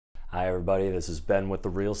Hi everybody, this is Ben with The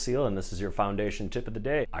Real Seal, and this is your foundation tip of the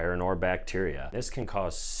day, iron ore bacteria. This can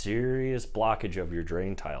cause serious blockage of your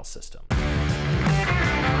drain tile system.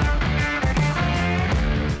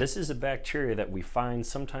 This is a bacteria that we find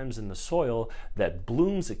sometimes in the soil that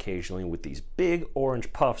blooms occasionally with these big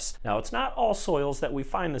orange puffs. Now, it's not all soils that we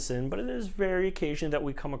find this in, but it is very occasionally that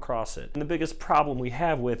we come across it. And the biggest problem we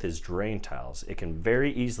have with is drain tiles. It can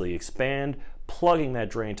very easily expand, plugging that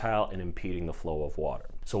drain tile and impeding the flow of water.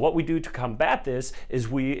 So what we do to combat this is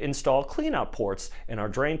we install cleanout ports in our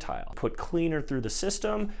drain tile. Put cleaner through the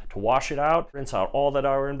system to wash it out, rinse out all that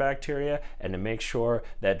iron bacteria, and to make sure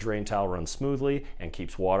that drain tile runs smoothly and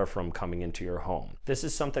keeps water from coming into your home. This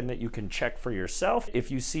is something that you can check for yourself.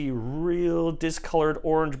 If you see real discolored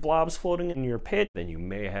orange blobs floating in your pit, then you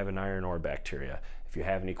may have an iron ore bacteria. If you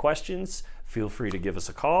have any questions, feel free to give us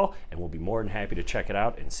a call and we'll be more than happy to check it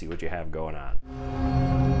out and see what you have going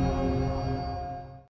on.